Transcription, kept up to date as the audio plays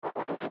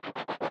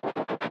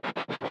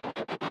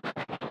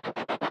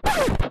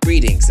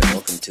Greetings and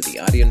welcome to the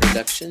audio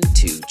introduction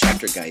to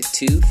Chapter Guide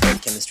 2 for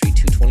Chemistry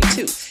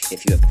 222.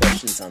 If you have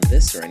questions on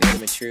this or any other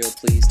material,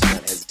 please do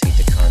not hesitate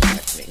to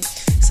contact me.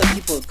 Some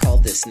people have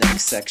called this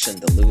next section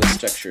the Lewis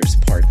Structures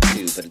Part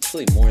 2, but it's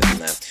really more than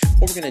that.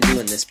 What we're going to do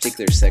in this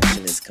particular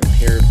section is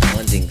compare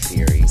bonding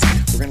theories.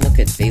 We're going to look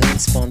at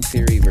valence bond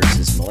theory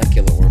versus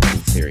molecular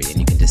orbital theory,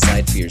 and you can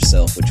decide for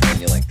yourself which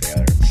one you like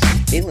better.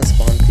 Valence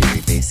bond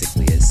theory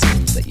basically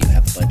assumes that you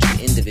have a bunch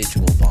of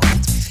individual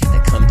bonds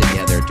that come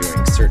together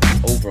during certain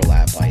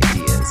overlap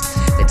ideas.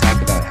 They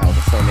talk about how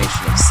the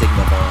formation of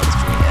sigma bonds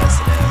between S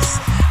and S,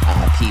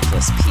 P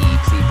plus P,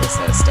 P plus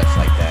S, stuff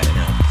like that, and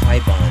how pi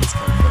bonds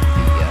come from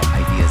the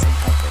ideas in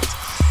couplings.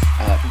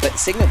 But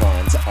sigma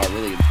bonds are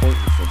really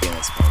important for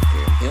valence bond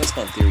theory. Valence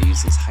bond theory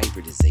uses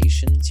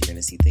hybridization, so you're going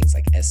to see things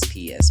like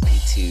sp,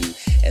 sp2,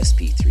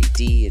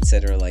 sp3d,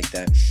 etc. like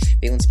that.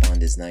 Valence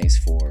bond is nice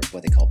for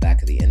what they call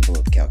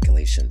back-of-the-envelope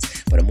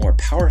calculations, but a more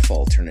powerful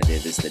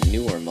alternative is the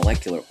newer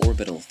molecular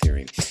orbital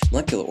theory.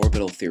 Molecular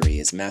orbital theory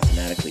is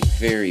mathematically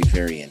very,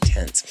 very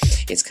intense.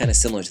 It's kind of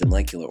similar to the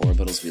molecular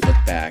orbitals we look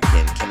back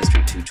in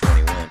Chemistry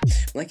 221.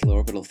 Molecular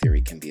orbital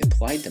theory can be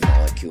applied to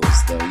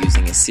molecules, though,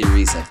 using a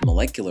series of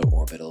molecular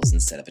orbitals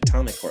instead of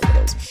atomic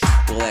orbitals.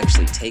 We'll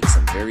actually take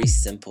some very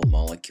simple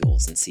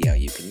molecules and see how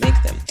you can make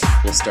them.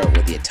 We'll start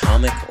with the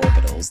atomic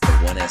orbitals, the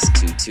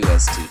 1s2,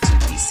 2s2,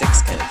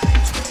 2p6 kind of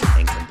things,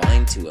 and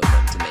combine two of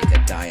them to make a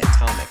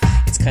diatomic.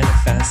 It's kind of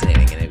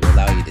fascinating, and it will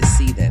allow you to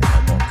see then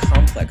how more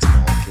complex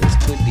molecules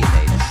could be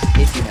made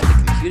if you had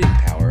the computing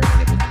power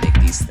and able to make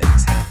these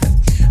things happen.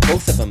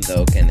 Both of them,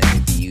 though, can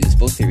be used,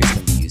 both theories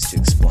can be used to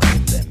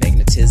explain the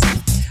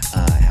magnetism,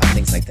 how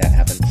things like that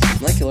happen.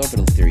 Molecular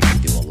orbital theory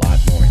can do a lot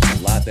more. It's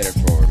a lot better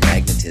for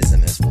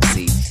magnetism, as we'll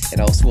see. It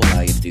also will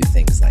allow you to do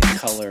things like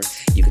color.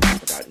 You can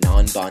talk about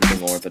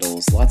non-bonding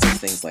orbitals, lots of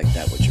things like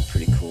that, which are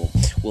pretty cool.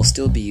 We'll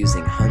still be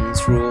using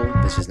Hund's rule,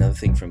 which is another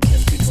thing from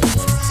Chem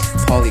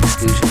 221, Pauli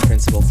exclusion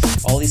principle.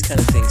 All these kind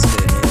of things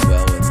fit in really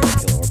well with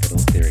molecular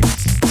orbital theory.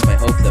 It's my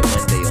hope that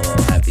one day you'll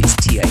all have these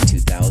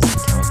TI-2000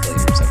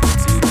 calculators that will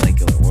do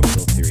molecular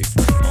orbital theory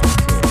for a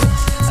molecule.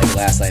 Like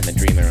last I'm a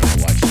dreamer and I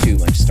watch too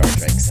much Star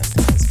Trek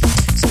sometimes.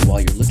 So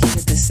while you're looking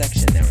at this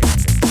section now,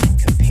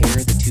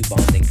 compare the two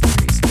bonding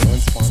theories,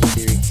 valence bond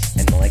theory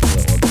and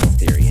molecular orbital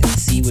theory, and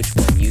see which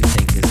one you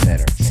think is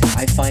better.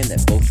 I find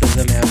that both of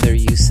them have their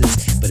uses,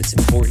 but it's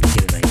important to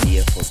get an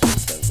idea for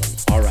both of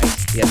them. Alright,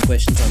 if you have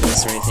questions on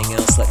this or anything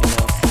else, let me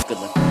know. Good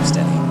luck with your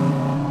study.